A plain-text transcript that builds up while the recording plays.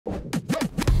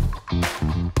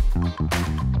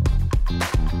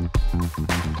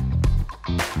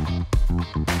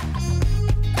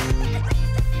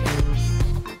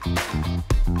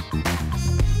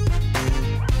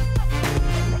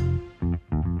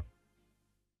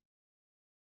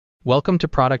Welcome to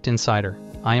Product Insider.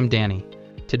 I am Danny.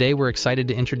 Today we're excited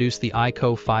to introduce the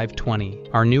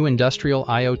ICO520. Our new industrial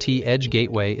IoT edge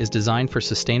gateway is designed for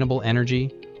sustainable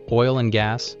energy, oil and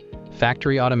gas,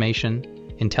 factory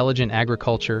automation, intelligent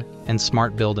agriculture, and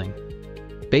smart building.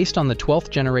 Based on the 12th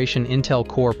generation Intel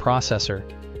Core processor,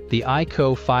 the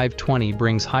ICO520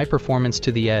 brings high performance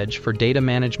to the edge for data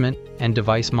management and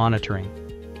device monitoring.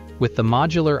 With the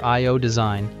modular I/O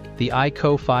design, the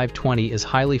ICO520 is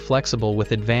highly flexible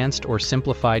with advanced or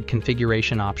simplified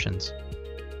configuration options.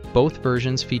 Both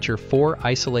versions feature 4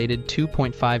 isolated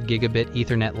 2.5 gigabit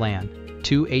Ethernet LAN,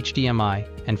 2 HDMI,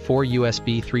 and 4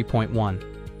 USB 3.1.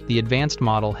 The advanced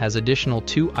model has additional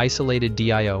 2 isolated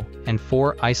DIO and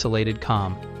 4 isolated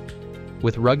COM.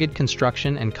 With rugged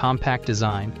construction and compact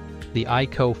design, the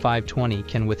ICO520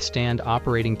 can withstand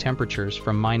operating temperatures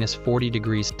from -40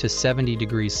 degrees to 70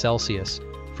 degrees Celsius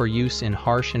for use in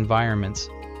harsh environments,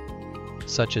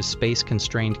 such as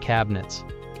space-constrained cabinets.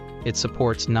 It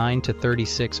supports 9 to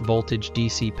 36 voltage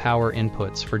DC power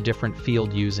inputs for different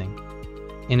field using.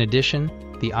 In addition,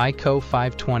 the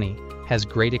ICO520 has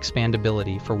great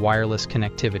expandability for wireless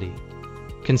connectivity.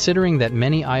 Considering that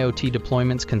many IoT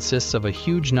deployments consists of a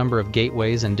huge number of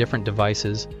gateways and different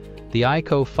devices, the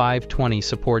ICO520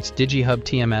 supports DigiHub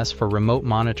TMS for remote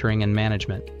monitoring and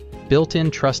management.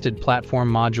 Built-in Trusted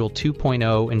Platform Module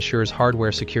 2.0 ensures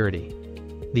hardware security.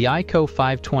 The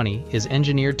ICO520 is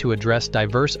engineered to address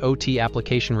diverse OT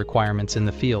application requirements in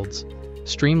the fields,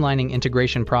 streamlining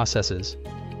integration processes,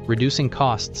 reducing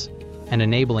costs, and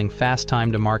enabling fast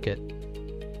time to market.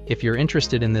 If you're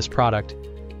interested in this product,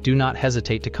 do not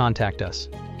hesitate to contact us.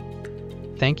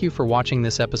 Thank you for watching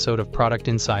this episode of Product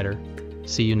Insider.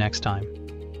 See you next time.